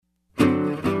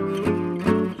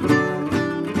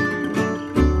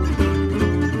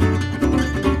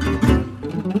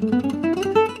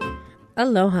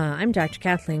Aloha, I'm Dr.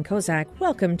 Kathleen Kozak.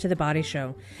 Welcome to The Body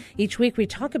Show. Each week we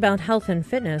talk about health and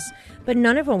fitness, but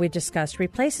none of what we discuss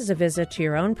replaces a visit to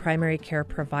your own primary care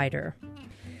provider.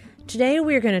 Today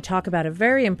we're going to talk about a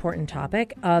very important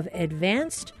topic of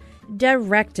advanced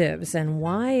directives and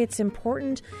why it's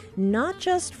important not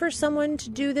just for someone to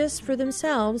do this for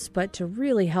themselves, but to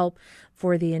really help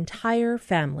for the entire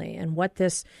family, and what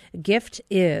this gift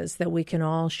is that we can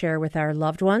all share with our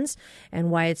loved ones, and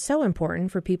why it's so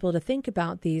important for people to think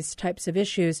about these types of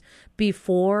issues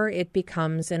before it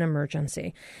becomes an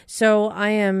emergency. So I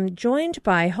am joined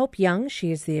by Hope Young.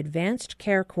 She is the Advanced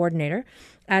Care Coordinator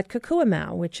at Kokua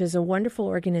Mau, which is a wonderful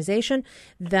organization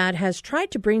that has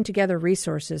tried to bring together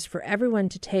resources for everyone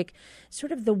to take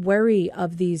sort of the worry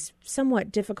of these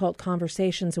somewhat difficult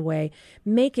conversations away,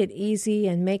 make it easy,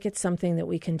 and make it something that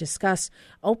we can discuss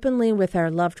openly with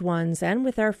our loved ones and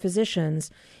with our physicians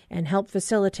and help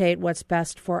facilitate what's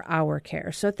best for our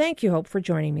care. So thank you, Hope, for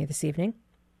joining me this evening.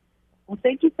 Well,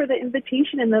 thank you for the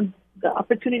invitation and the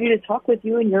opportunity to talk with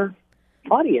you and your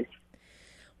audience.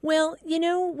 Well, you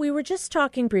know, we were just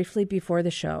talking briefly before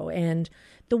the show, and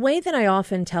the way that I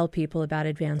often tell people about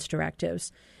advanced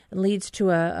directives leads to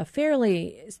a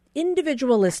fairly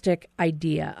individualistic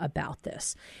idea about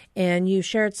this. And you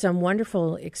shared some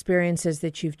wonderful experiences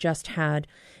that you've just had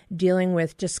dealing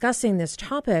with discussing this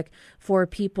topic for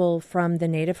people from the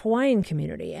Native Hawaiian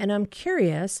community. And I'm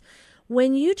curious,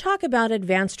 when you talk about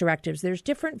advanced directives, there's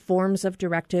different forms of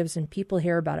directives, and people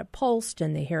hear about a POLST,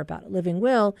 and they hear about a living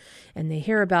will, and they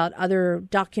hear about other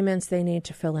documents they need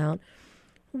to fill out.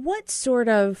 What sort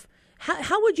of,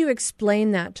 how would you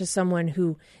explain that to someone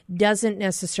who doesn't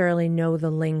necessarily know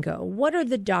the lingo? What are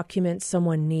the documents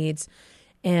someone needs?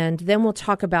 And then we'll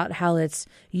talk about how it's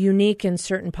unique in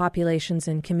certain populations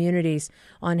and communities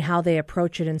on how they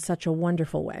approach it in such a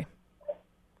wonderful way.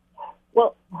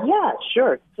 Well, yeah,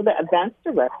 sure. So the Advanced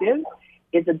Directive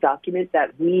is a document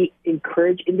that we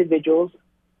encourage individuals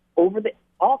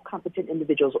all competent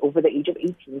individuals over the age of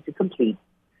 18 to complete.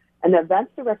 And the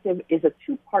Advanced Directive is a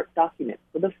two-part document.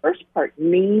 So the first part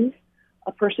names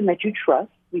a person that you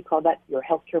trust. We call that your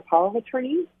healthcare power of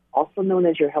attorney, also known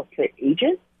as your healthcare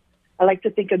agent. I like to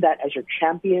think of that as your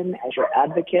champion, as your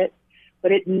advocate,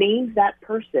 but it names that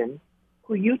person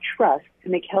who you trust to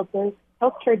make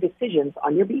healthcare decisions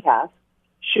on your behalf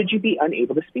should you be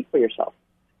unable to speak for yourself.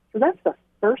 So that's the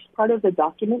first part of the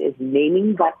document, is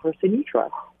naming that person you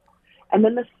trust. And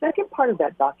then the second part of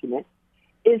that document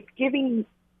is giving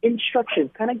instructions,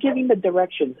 kind of giving the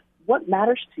directions. What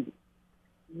matters to you?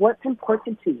 What's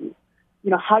important to you?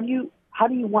 You know, how do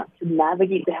you want to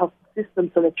navigate the health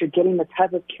system so that you're getting the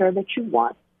type of care that you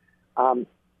want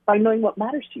by knowing what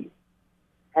matters to you?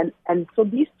 And so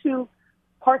these two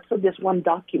parts of this one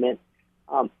document,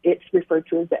 it's referred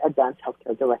to as the Advanced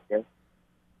Healthcare Directive.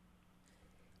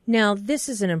 Now, this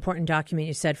is an important document,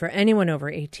 you said, for anyone over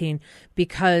 18,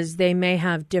 because they may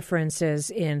have differences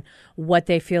in what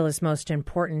they feel is most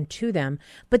important to them.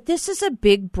 But this is a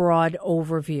big, broad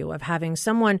overview of having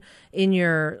someone in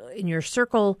your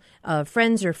circle of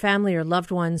friends or family or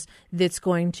loved ones that's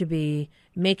going to be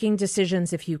making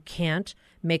decisions if you can't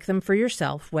make them for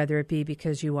yourself, whether it be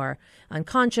because you are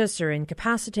unconscious or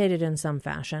incapacitated in some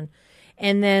fashion.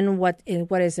 And then what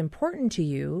is important to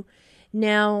you.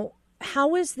 Now,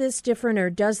 how is this different, or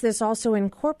does this also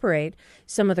incorporate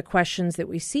some of the questions that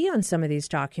we see on some of these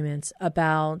documents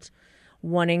about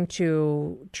wanting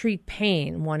to treat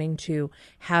pain, wanting to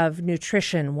have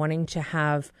nutrition, wanting to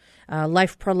have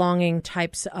life-prolonging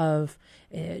types of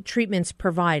treatments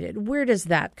provided? Where does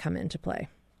that come into play?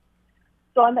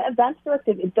 So on the Advanced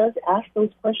Directive, it does ask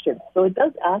those questions. So it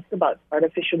does ask about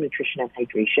artificial nutrition and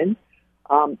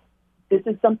hydration. This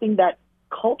is something that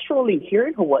culturally here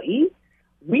in Hawaii,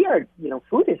 we are,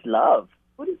 food is love.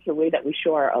 Food is the way that we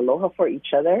show our aloha for each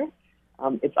other.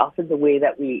 It's often the way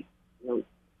that we,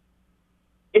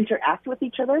 interact with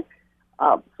each other.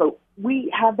 So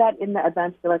we have that in the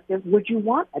Advanced Directive. Would you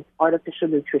want an artificial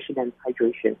nutrition and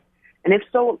hydration? And if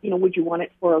so, would you want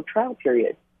it for a trial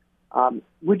period?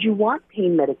 Would you want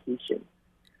pain medication?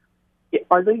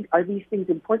 Are these things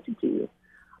important to you?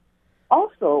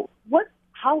 Also,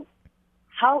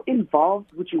 how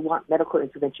involved would you want medical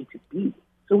intervention to be?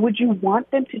 So would you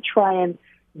want them to try and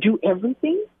do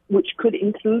everything, which could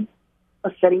include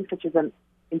a setting such as an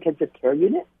intensive care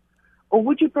unit? Or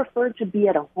would you prefer to be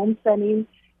at a home setting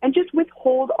and just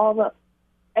withhold all the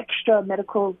extra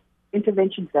medical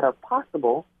interventions that are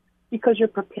possible because you're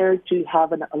prepared to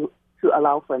to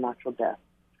allow for a natural death?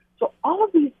 So all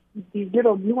of these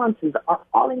little nuances are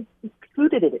all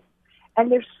included in it. And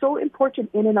they're so important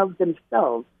in and of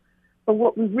themselves. But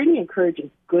what we really encourage is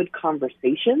good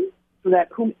conversation so that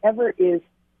whomever is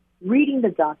reading the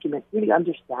document really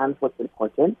understands what's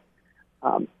important.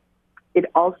 It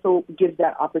also gives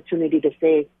that opportunity to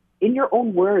say, in your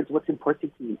own words, what's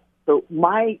important to you. So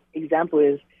my example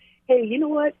is, hey, you know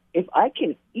what? If I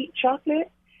can eat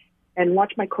chocolate and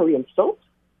watch my Korean soaps,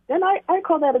 then I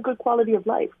call that a good quality of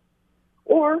life.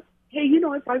 Or, hey, you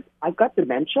know, if I've got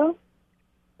dementia,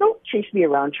 don't chase me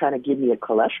around trying to give me a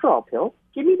cholesterol pill.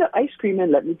 Give me the ice cream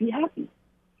and let me be happy.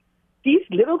 These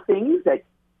little things that,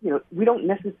 you know, we don't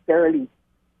necessarily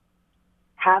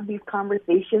have these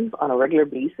conversations on a regular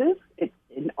basis.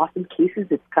 In often cases,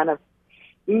 it's kind of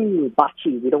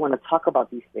bachi. We don't want to talk about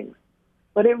these things.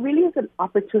 But it really is an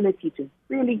opportunity to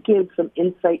really give some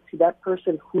insight to that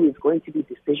person who is going to be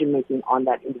decision-making on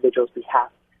that individual's behalf,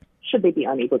 should they be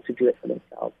unable to do it for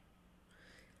themselves.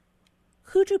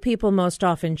 Who do people most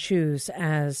often choose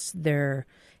as their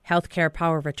healthcare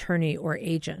power of attorney or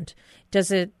agent? Does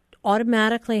it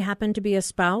automatically happen to be a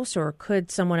spouse, or could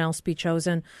someone else be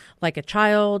chosen, like a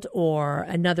child or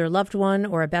another loved one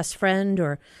or a best friend?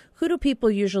 Or who do people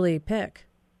usually pick?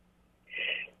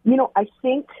 You know, I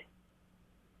think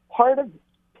part of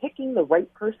picking the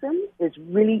right person is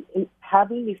really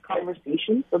having these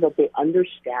conversations so that they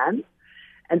understand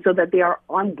and so that they are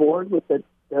on board with the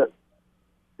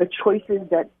choices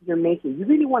that you're making. You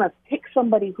really want to pick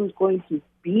somebody who's going to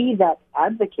be that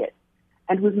advocate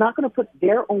and who's not going to put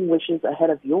their own wishes ahead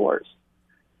of yours.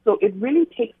 So it really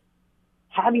takes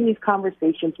having these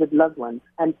conversations with loved ones,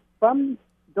 and from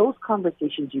those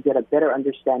conversations you get a better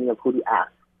understanding of who to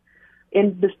ask.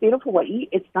 In the state of Hawaii,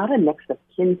 it's not a next of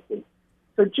kin state.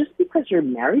 So just because you're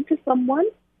married to someone,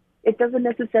 it doesn't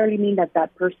necessarily mean that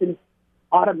that person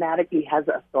automatically has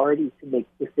the authority to make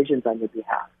decisions on your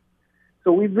behalf.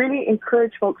 So we really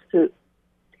encourage folks to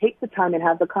take the time and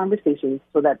have the conversations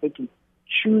so that they can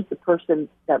choose the person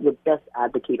that would best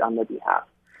advocate on their behalf.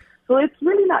 So it's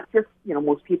really not just, you know,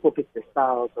 most people pick their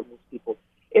spouse or most people.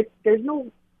 There's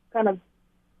no kind of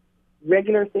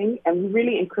regular thing, and we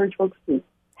really encourage folks to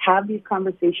have these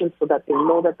conversations so that they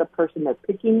know that the person they're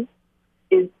picking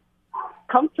is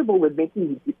comfortable with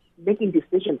making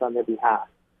decisions on their behalf.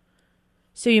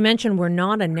 So you mentioned we're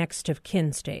not a next of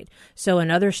kin state. So in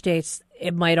other states,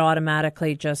 it might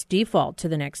automatically just default to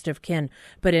the next of kin.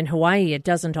 But in Hawaii, it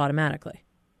doesn't automatically.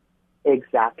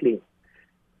 Exactly.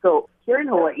 So here in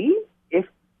Hawaii,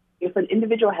 if an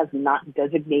individual has not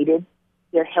designated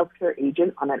their healthcare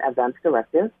agent on an advance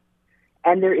directive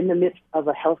and they're in the midst of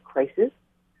a health crisis,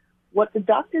 what the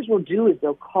doctors will do is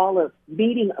they'll call a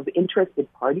meeting of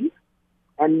interested parties.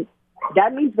 And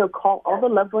that means they'll call all the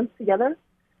loved ones together.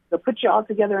 They'll put you all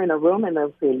together in a room and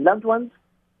they'll say, loved ones,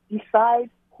 decide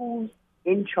who's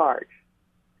in charge.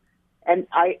 And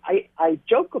I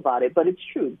joke about it, but it's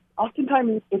true.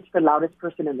 Oftentimes it's the loudest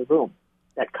person in the room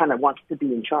that kind of wants to be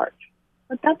in charge.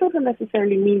 But that doesn't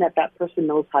necessarily mean that that person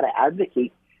knows how to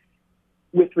advocate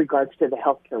with regards to the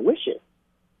healthcare wishes.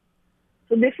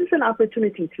 So this is an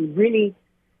opportunity to really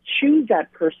choose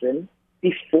that person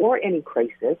before any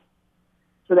crisis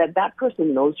so that that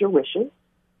person knows your wishes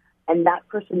and that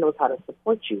person knows how to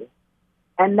support you.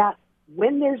 And that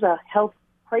when there's a health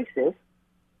crisis,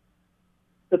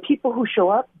 the people who show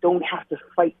up don't have to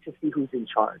fight to see who's in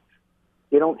charge.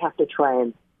 They don't have to try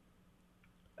and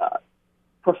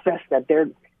profess that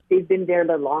they've been there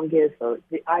the longest, or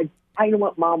I know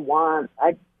what mom wants.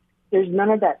 There's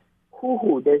none of that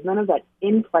hoo-hoo. There's none of that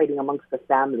infighting amongst the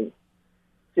family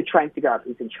to try and figure out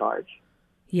who's in charge.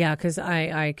 Yeah, because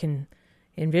I can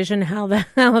envision how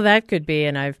that could be,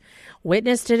 and I've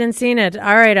witnessed it and seen it.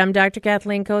 All right, I'm Dr.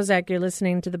 Kathleen Kozak. You're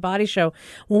listening to The Body Show.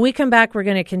 When we come back, we're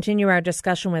going to continue our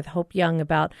discussion with Hope Young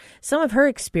about some of her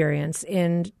experience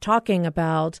in talking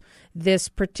about this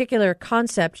particular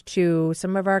concept to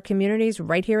some of our communities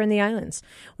right here in the islands.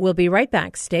 We'll be right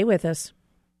back. Stay with us.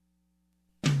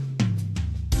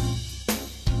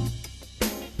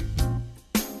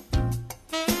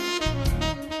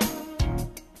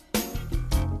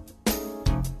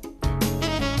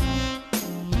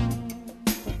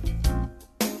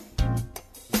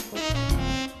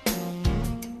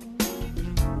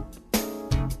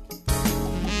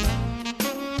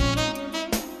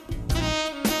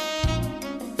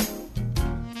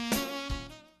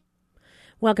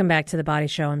 Welcome back to The Body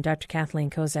Show. I'm Dr.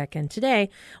 Kathleen Kozak, and today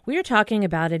we are talking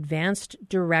about advanced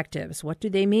directives. What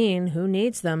do they mean? Who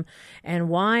needs them? And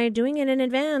why doing it in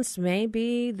advance may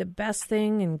be the best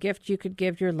thing and gift you could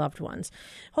give your loved ones.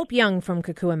 Hope Young from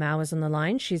Kokua Mau is on the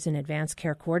line. She's an advanced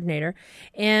care coordinator.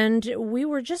 And we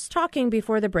were just talking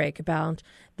before the break about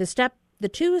the step the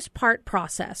two-part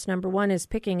process. Number one is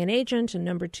picking an agent, and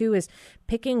number two is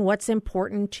picking what's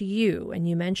important to you. And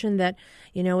you mentioned that,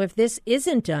 if this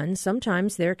isn't done,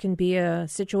 sometimes there can be a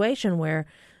situation where,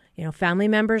 family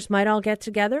members might all get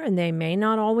together and they may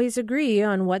not always agree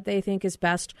on what they think is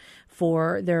best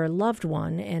for their loved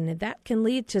one. And that can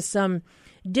lead to some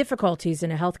difficulties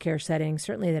in a healthcare setting,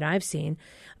 certainly that I've seen.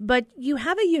 But you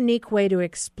have a unique way to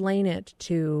explain it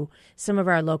to some of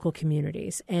our local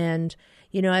communities. And,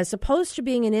 as opposed to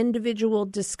being an individual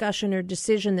discussion or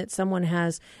decision that someone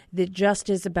has that just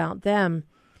is about them,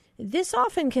 this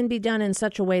often can be done in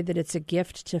such a way that it's a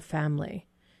gift to family.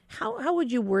 How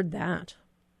would you word that?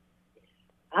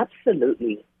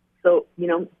 Absolutely. So,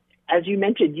 as you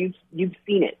mentioned, you've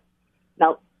seen it.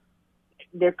 Now,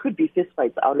 there could be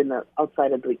fistfights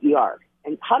outside of the ER.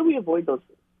 And how do we avoid those?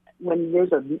 When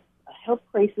there's a health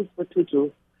crisis for Tutu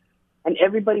and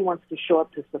everybody wants to show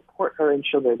up to support her and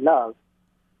show their love,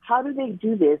 how do they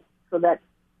do this so that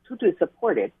Tutu is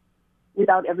supported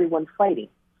without everyone fighting?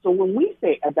 So when we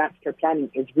say advanced care planning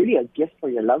is really a gift for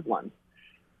your loved ones,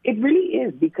 it really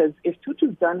is, because if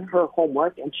Tutu's done her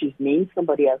homework and she's named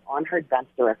somebody as on her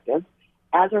advanced directive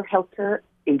as her healthcare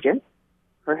agent,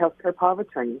 her healthcare power of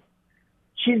attorney,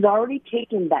 she's already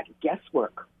taken that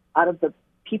guesswork out of the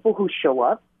people who show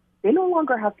up. They no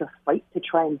longer have to fight to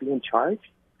try and be in charge.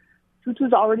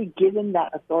 Tutu's already given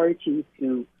that authority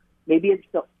to, maybe it's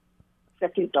the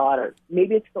second daughter,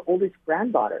 maybe it's the oldest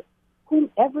granddaughter,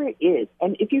 whomever it is.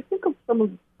 And if you think of some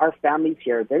of our families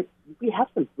here, we have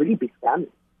some really big families.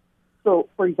 So,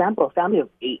 for example, a family of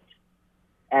 8,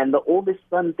 and the oldest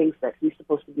son thinks that he's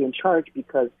supposed to be in charge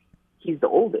because he's the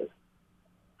oldest.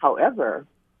 However,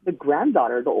 the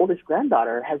oldest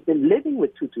granddaughter, has been living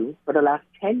with Tutu for the last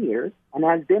 10 years and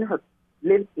has been her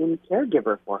live-in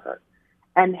caregiver for her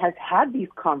and has had these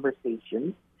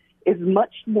conversations, is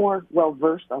much more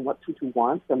well-versed on what Tutu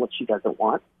wants and what she doesn't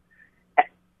want.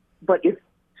 But if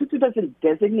Tutu doesn't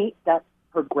designate that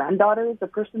her granddaughter is the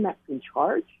person that's in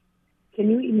charge, can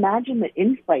you imagine the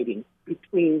infighting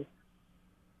between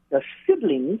the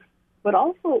siblings, but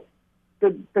also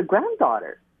the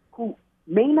granddaughter, who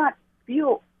may not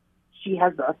feel she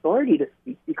has the authority to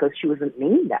speak because she wasn't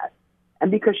named that,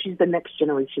 and because she's the next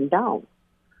generation down.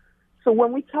 So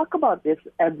when we talk about this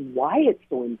and why it's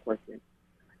so important,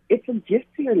 it's a gift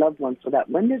to your loved ones so that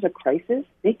when there's a crisis,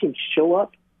 they can show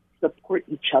up, support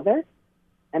each other,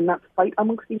 and not fight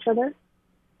amongst each other.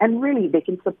 And really, they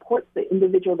can support the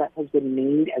individual that has been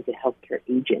named as a healthcare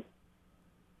agent.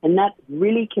 And that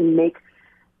really can make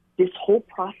this whole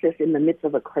process in the midst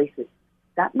of a crisis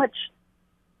that much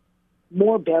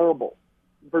more bearable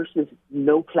versus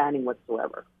no planning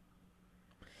whatsoever.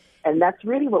 And that's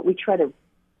really what we try to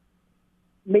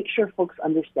make sure folks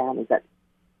understand, is that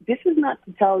this is not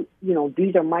to tell,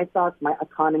 these are my thoughts, my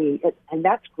autonomy. And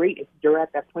that's great if you're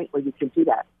at that point where you can do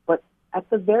that. But at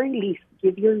the very least,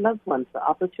 give your loved ones the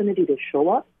opportunity to show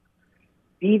up,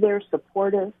 be there,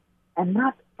 supportive, and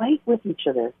not fight with each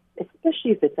other,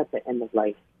 especially if it's at the end of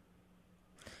life.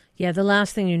 Yeah, the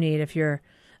last thing you need if you're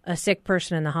a sick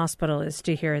person in the hospital is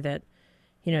to hear that,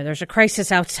 there's a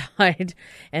crisis outside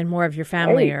and more of your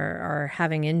family are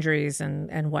having injuries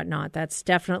and whatnot. That's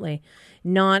definitely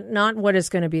not what is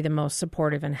going to be the most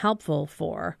supportive and helpful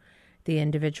for the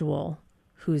individual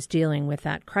who's dealing with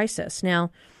that crisis.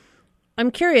 Now, I'm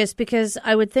curious because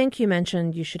I would think you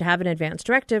mentioned you should have an advance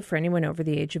directive for anyone over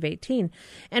the age of 18.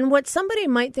 And what somebody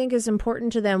might think is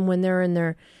important to them when they're in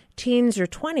their teens or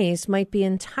 20s might be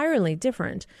entirely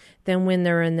different than when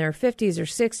they're in their 50s or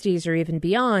 60s or even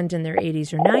beyond in their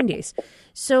 80s or 90s.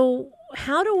 So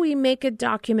how do we make a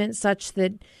document such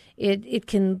that it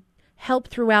can help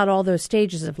throughout all those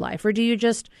stages of life? Or do you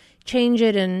just change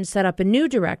it and set up a new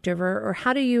directive? Or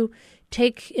how do you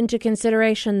take into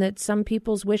consideration that some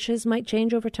people's wishes might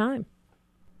change over time?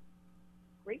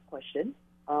 Great question.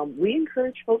 We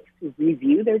encourage folks to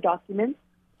review their documents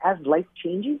as life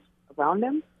changes around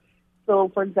them. So,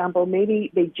 for example,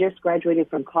 maybe they just graduated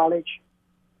from college.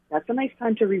 That's a nice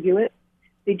time to review it.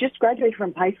 They just graduated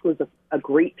from high school is a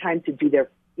great time to do their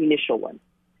initial one.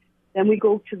 Then we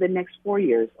go to the next 4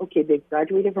 years. Okay, they've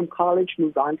graduated from college,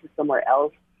 moved on to somewhere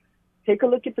else. Take a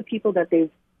look at the people that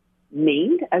they've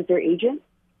named as their agent,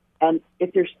 and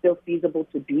if they're still feasible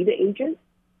to be the agent,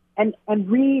 and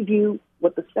review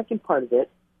what the second part of it,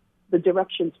 the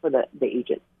directions for the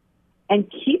agent,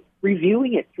 and keep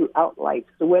reviewing it throughout life.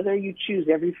 So whether you choose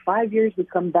every 5 years to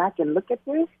come back and look at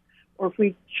this, or if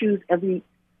we choose every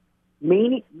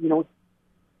main,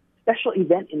 special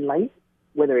event in life,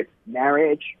 whether it's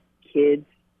marriage, kids,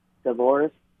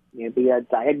 divorce, maybe a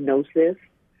diagnosis,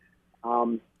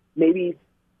 maybe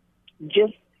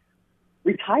just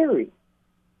retiring.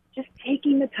 just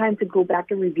taking the time to go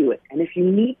back and review it. And if you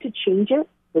need to change it,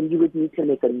 then you would need to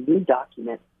make a new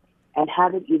document and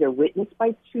have it either witnessed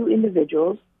by two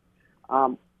individuals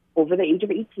over the age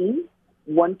of 18.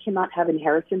 One cannot have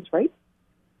inheritance rights,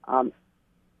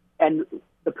 and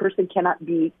the person cannot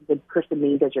be the person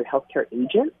named as your healthcare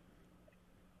agent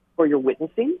or your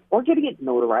witnessing, or getting it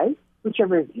notarized,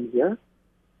 whichever is easier.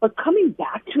 But coming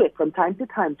back to it from time to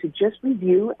time to just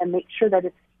review and make sure that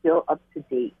it's still up to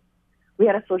date. We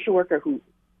had a social worker who,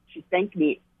 she thanked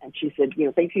me and she said,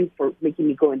 thank you for making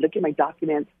me go and look at my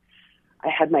documents. I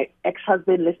had my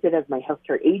ex-husband listed as my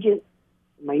healthcare agent.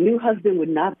 My new husband would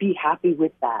not be happy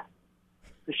with that.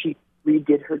 So she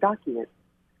redid her documents.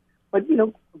 But,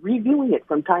 reviewing it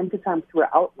from time to time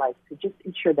throughout life to just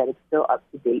ensure that it's still up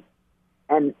to date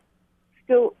and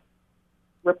still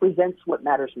represents what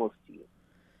matters most to you.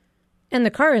 And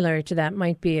the corollary to that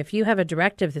might be if you have a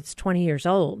directive that's 20 years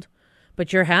old,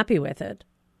 but you're happy with it,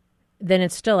 then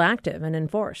it's still active and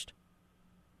enforced.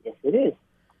 Yes, it is.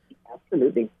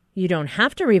 Absolutely. You don't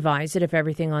have to revise it if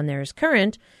everything on there is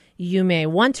current. You may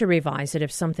want to revise it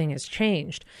if something has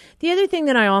changed. The other thing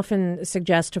that I often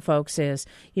suggest to folks is,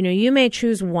 you may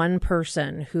choose one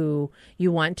person who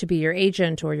you want to be your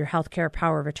agent or your healthcare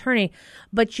power of attorney,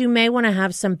 but you may want to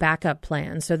have some backup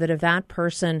plans so that if that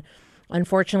person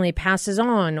unfortunately passes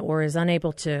on or is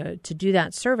unable to do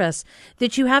that service,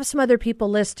 that you have some other people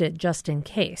listed just in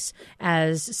case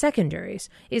as secondaries.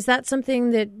 Is that something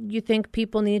that you think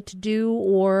people need to do,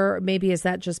 or maybe is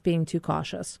that just being too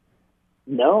cautious?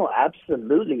 No,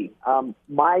 absolutely.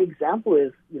 My example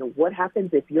is, what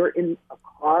happens if you're in a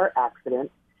car accident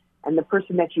and the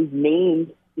person that you've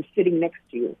named is sitting next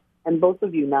to you and both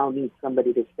of you now need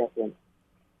somebody to step in?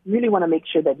 You really want to make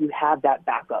sure that you have that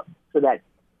backup so that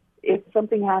if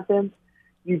something happens,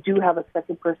 you do have a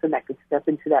second person that could step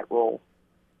into that role.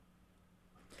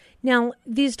 Now,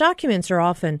 these documents are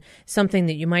often something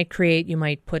that you might create, you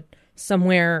might put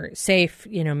somewhere safe,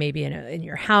 maybe in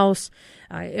your house.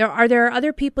 Are there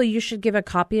other people you should give a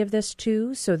copy of this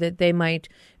to so that they might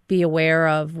be aware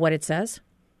of what it says?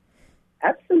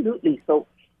 Absolutely. So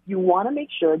you want to make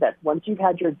sure that once you've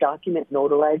had your document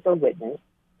notarized or witnessed,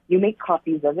 you make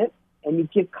copies of it and you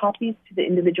give copies to the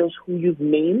individuals who you've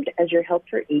named as your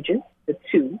healthcare agent, the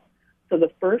two. So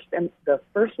the first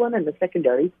one and the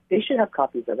secondary, they should have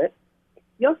copies of it.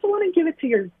 You also want to give it to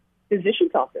your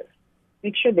physician's office.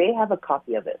 Make sure they have a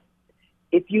copy of it.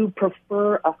 If you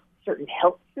prefer a certain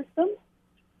health system,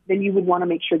 then you would want to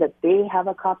make sure that they have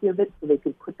a copy of it so they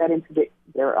can put that into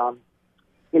their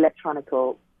electronic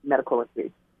medical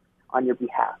records on your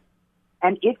behalf.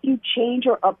 And if you change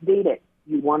or update it,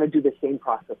 you want to do the same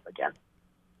process again.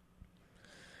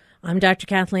 I'm Dr.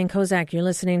 Kathleen Kozak. You're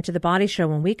listening to The Body Show.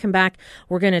 When we come back,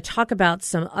 we're going to talk about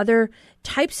some other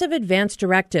types of advanced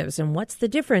directives and what's the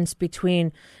difference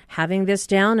between having this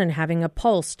down and having a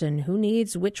POLST and who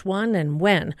needs which one and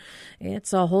when.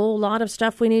 It's a whole lot of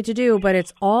stuff we need to do, but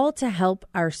it's all to help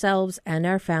ourselves and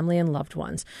our family and loved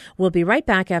ones. We'll be right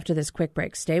back after this quick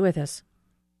break. Stay with us.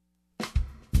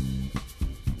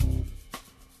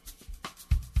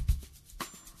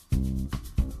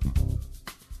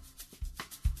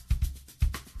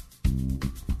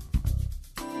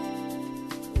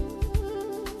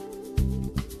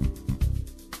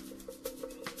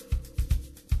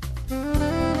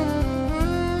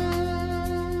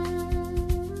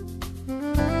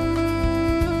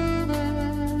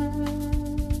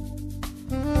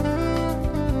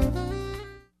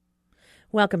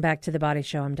 Welcome back to The Body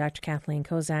Show. I'm Dr. Kathleen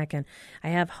Kozak, and I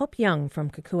have Hope Young from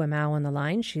Kokua Mau on the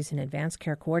line. She's an advanced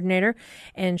care coordinator,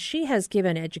 and she has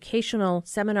given educational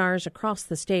seminars across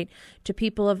the state to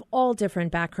people of all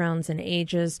different backgrounds and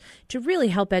ages to really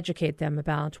help educate them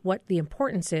about what the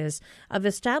importance is of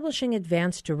establishing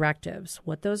advanced directives,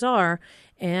 what those are,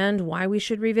 and why we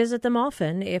should revisit them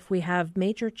often if we have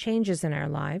major changes in our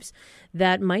lives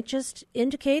that might just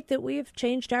indicate that we've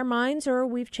changed our minds or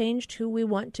we've changed who we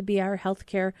want to be our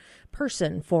healthcare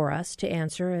person for us to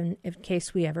answer in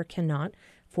case we ever cannot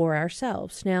for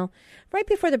ourselves. Now, right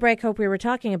before the break, Hope, we were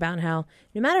talking about how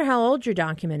no matter how old your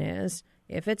document is,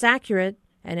 if it's accurate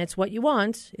and it's what you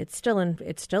want, it's still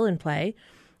in play.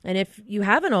 And if you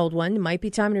have an old one, it might be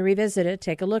time to revisit it,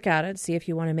 take a look at it, see if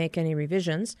you want to make any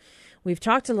revisions. We've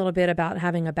talked a little bit about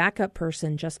having a backup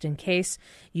person just in case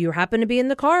you happen to be in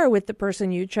the car with the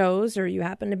person you chose, or you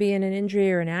happen to be in an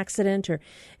injury or an accident, or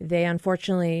they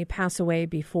unfortunately pass away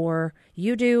before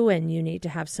you do and you need to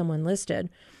have someone listed.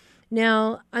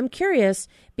 Now, I'm curious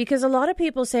because a lot of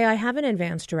people say I have an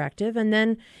advance directive, and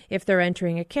then if they're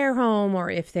entering a care home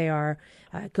or if they are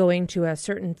going to a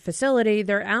certain facility,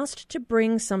 they're asked to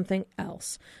bring something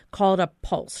else called a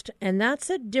POLST, and that's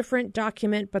a different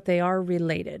document, but they are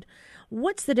related.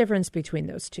 What's the difference between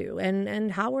those two,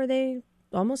 and how are they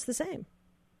almost the same?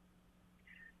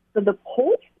 So the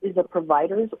POLST is a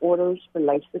provider's orders for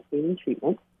life-sustaining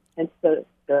treatment, hence the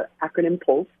acronym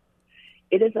POLST.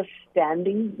 It is a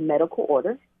standing medical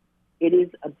order. It is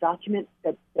a document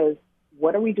that says,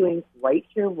 what are we doing right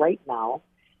here, right now?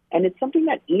 And it's something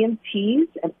that EMTs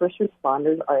and first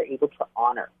responders are able to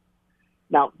honor.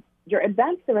 Now, your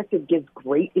advance directive gives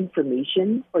great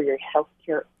information for your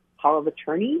healthcare power of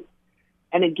attorney,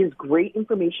 and it gives great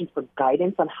information for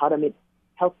guidance on how to make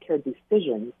healthcare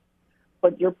decisions.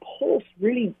 But your POLST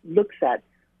really looks at,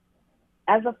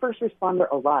 as a first responder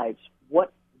arrives,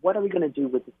 what are we going to do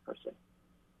with this person?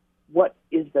 What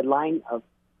is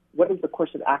the course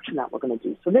of action that we're going to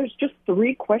do? So there's just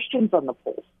 3 questions on the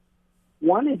POLST.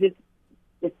 One is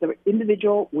if the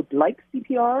individual would like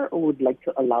CPR or would like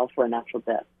to allow for a natural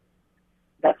death.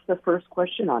 That's the first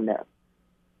question on there.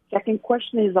 Second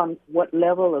question is on what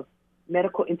level of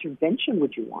medical intervention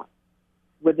would you want?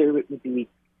 Whether it would be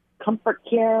comfort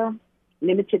care,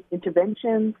 limited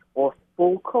interventions, or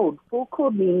full code. Full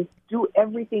code means do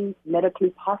everything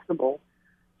medically possible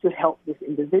to help this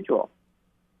individual.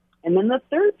 And then the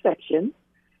third section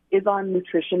is on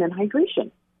nutrition and hydration,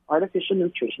 artificial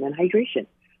nutrition and hydration.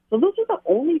 So those are the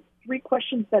only 3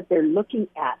 questions that they're looking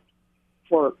at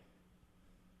for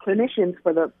clinicians,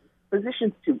 for the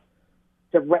physicians to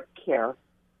direct care.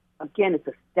 Again, it's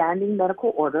a standing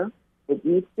medical order. It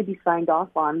needs to be signed off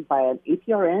on by an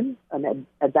APRN, an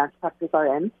advanced practice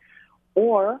RN,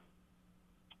 or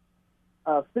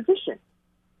a physician.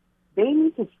 They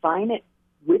need to sign it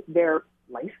with their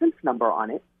license number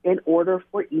on it in order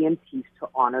for EMTs to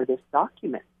honor this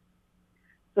document.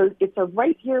 So it's a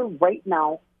right here, right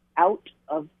now, out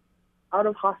of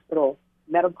hospital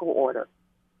medical order.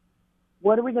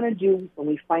 What are we going to do when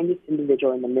we find this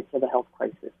individual in the midst of a health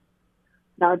crisis?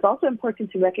 Now, it's also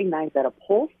important to recognize that a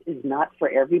POLST is not for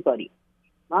everybody.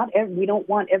 We don't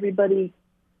want everybody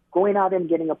going out and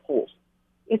getting a POLST.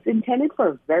 It's intended for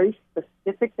a very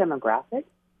specific demographic,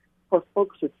 for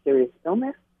folks with serious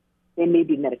illness. They may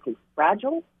be medically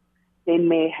fragile. They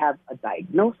may have a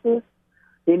diagnosis.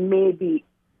 They may be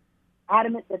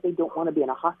adamant that they don't want to be in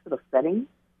a hospital setting.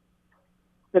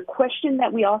 The question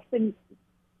that we often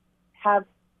have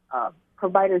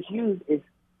providers use is,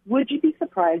 would you be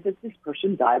surprised if this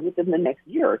person died within the next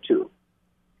year or 2?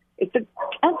 If the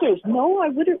answer is no,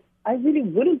 I really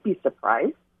wouldn't be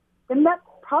surprised, then that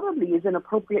probably is an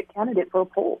appropriate candidate for a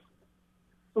POLST.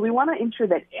 So we want to ensure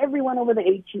that everyone over the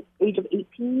age of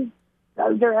 18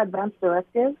 does their advance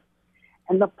directive,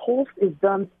 and the POLST is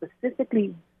done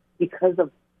specifically because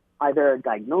of either a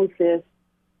diagnosis,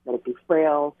 medically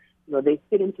frail, they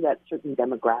fit into that certain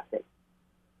demographic.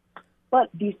 But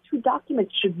these 2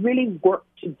 documents should really work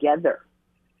together.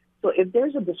 So if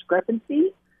there's a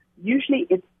discrepancy, usually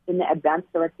it's in the advance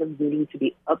directive needing to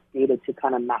be updated to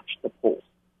kind of match the POLST.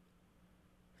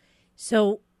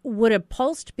 So would a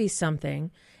POLST be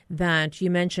something that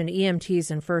you mentioned EMTs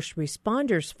and first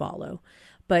responders follow,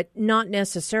 but not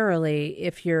necessarily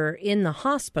if you're in the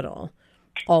hospital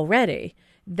already?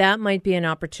 That might be an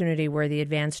opportunity where the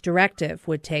advance directive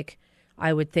would take,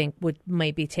 I would think,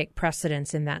 maybe take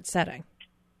precedence in that setting.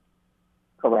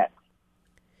 Correct.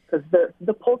 Because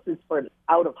the POLST is for an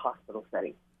out-of-hospital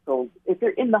setting. So if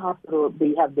you're in the hospital,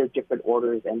 they have their different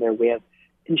orders and their way of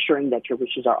ensuring that your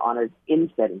wishes are honored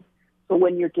in setting. So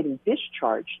when you're getting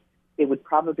discharged, they would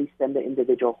probably send the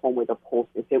individual home with a POLST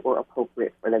if it were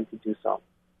appropriate for them to do so.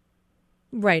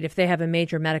 Right, if they have a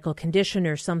major medical condition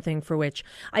or something for which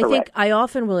I Correct. think I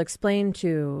often will explain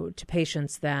to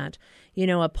patients that,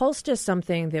 a POLST is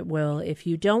something that will, if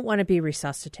you don't want to be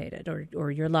resuscitated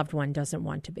or your loved one doesn't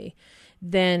want to be,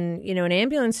 then, an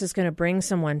ambulance is going to bring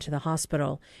someone to the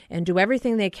hospital and do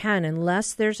everything they can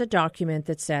unless there's a document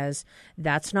that says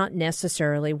that's not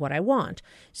necessarily what I want.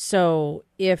 So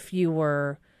if you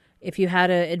had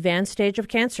an advanced stage of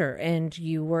cancer and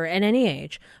you were at any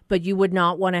age, but you would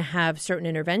not want to have certain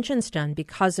interventions done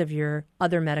because of your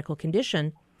other medical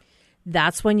condition,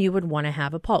 that's when you would want to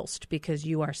have a POLST, because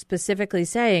you are specifically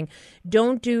saying,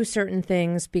 don't do certain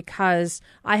things because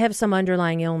I have some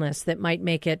underlying illness that might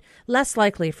make it less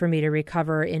likely for me to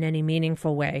recover in any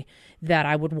meaningful way that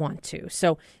I would want to.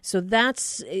 So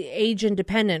that's age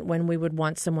independent when we would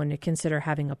want someone to consider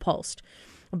having a POLST.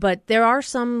 But there are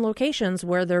some locations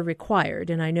where they're required.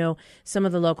 And I know some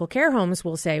of the local care homes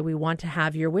will say, we want to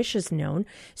have your wishes known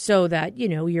so that,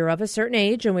 you're of a certain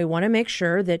age and we want to make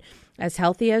sure that as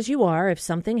healthy as you are, if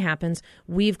something happens,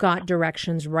 we've got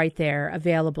directions right there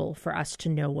available for us to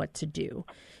know what to do.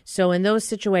 So in those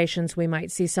situations, we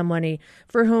might see somebody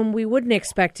for whom we wouldn't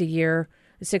expect a year,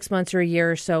 6 months or a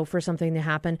year or so for something to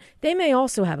happen. They may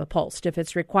also have a POLST if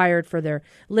it's required for their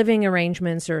living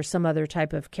arrangements or some other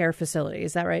type of care facility.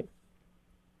 Is that right?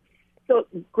 So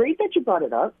great that you brought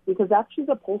it up, because actually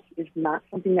the POLST is not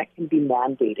something that can be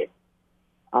mandated.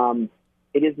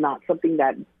 It is not something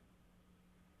that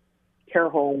care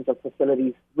homes or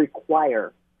facilities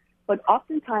require, but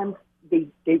oftentimes they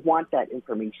want that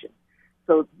information.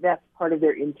 So that's part of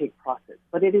their intake process,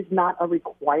 but it is not a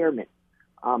requirement.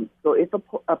 So if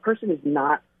a person is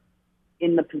not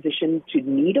in the position to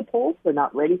need a POLST, they're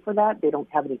not ready for that, they don't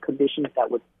have any conditions that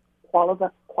would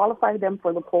qualify them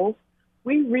for the POLST,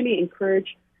 we really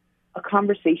encourage a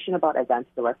conversation about advanced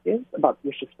directives, about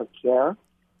wishes for care.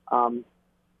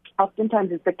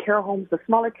 Oftentimes it's the care homes, the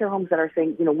smaller care homes that are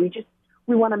saying,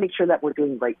 we want to make sure that we're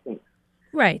doing right things.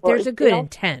 Right. Well, there's a good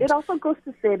intent. It also goes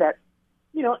to say that,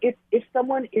 if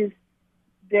someone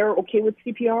they're okay with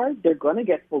CPR, they're going to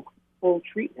get full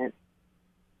treatment.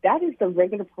 That is the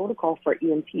regular protocol for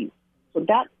EMTs. So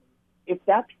if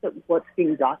that's what's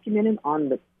being documented on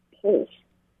the POLST,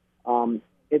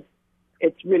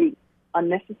 it's really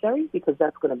unnecessary, because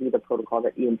that's going to be the protocol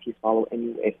that EMTs follow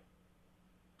anyway.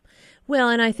 Well,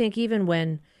 and I think even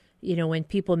when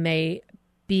people may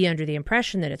be under the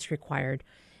impression that it's required,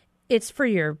 it's for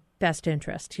your best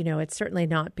interest. It's certainly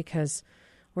not because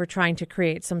we're trying to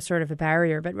create some sort of a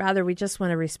barrier, but rather we just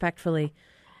want to respectfully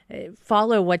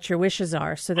follow what your wishes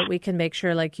are so that we can make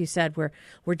sure, like you said,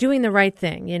 we're doing the right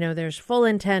thing. There's full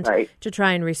intent to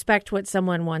try and respect what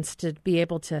someone wants to be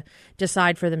able to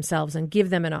decide for themselves and give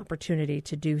them an opportunity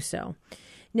to do so.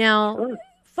 Now,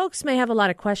 folks may have a lot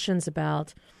of questions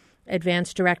about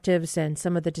advanced directives and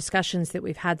some of the discussions that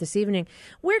we've had this evening.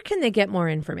 Where can they get more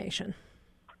information?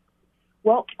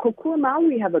 Well, Kokua Mau,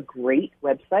 we have a great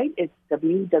website. It's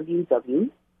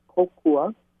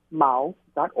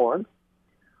www.kokuamau.org.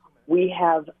 We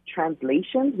have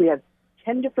translations. We have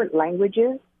 10 different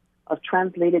languages of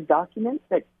translated documents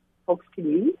that folks can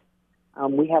use.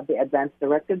 We have the advanced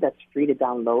directive that's free to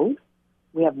download.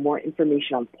 We have more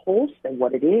information on POLST and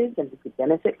what it is and who could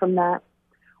benefit from that.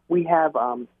 We have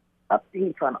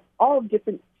updates on all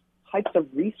different types of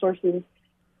resources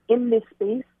in this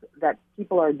space that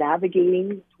people are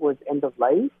navigating towards end of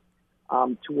life,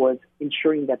 towards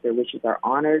ensuring that their wishes are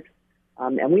honored.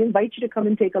 And we invite you to come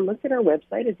and take a look at our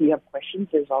website. If you have questions,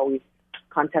 there's always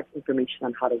contact information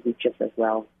on how to reach us as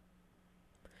well.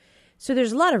 So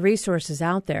there's a lot of resources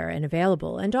out there and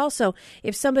available. And also,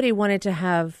 if somebody wanted to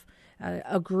have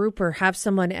a group or have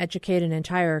someone educate an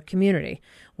entire community,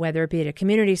 whether it be at a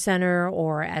community center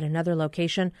or at another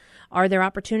location, are there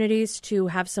opportunities to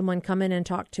have someone come in and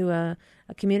talk to a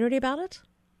community about it?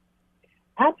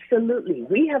 Absolutely.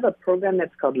 We have a program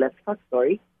that's called Let's Talk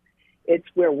Story. It's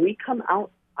where we come out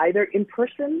either in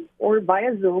person or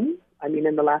via Zoom. I mean,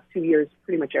 in the last 2 years,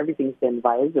 pretty much everything's been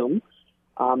via Zoom.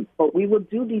 But we will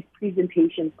do these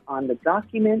presentations on the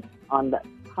document, on the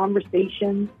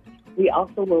conversation. We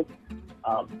also will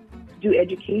do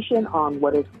education on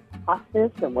what is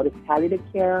hospice and what is palliative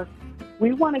care.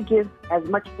 We want to give as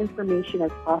much information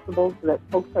as possible so that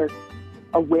folks are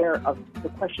aware of the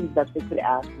questions that they could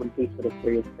ask when faced with a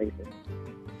serious crisis.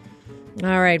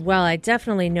 All right. Well, I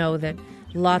definitely know that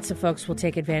lots of folks will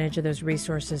take advantage of those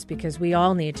resources because we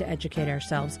all need to educate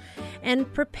ourselves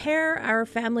and prepare our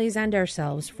families and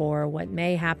ourselves for what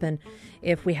may happen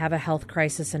if we have a health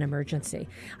crisis and emergency.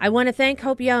 I want to thank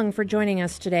Hope Young for joining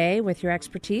us today with your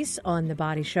expertise on The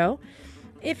Body Show.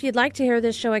 If you'd like to hear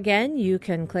this show again, you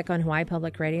can click on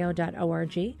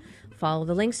hawaiipublicradio.org. Follow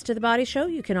the links to The Body Show.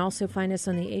 You can also find us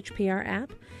on the HPR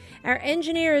app. Our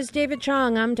engineer is David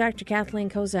Chong. I'm Dr. Kathleen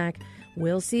Kozak.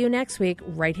 We'll see you next week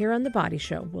right here on The Body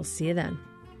Show. We'll see you then.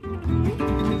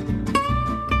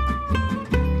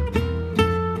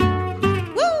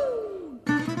 Woo!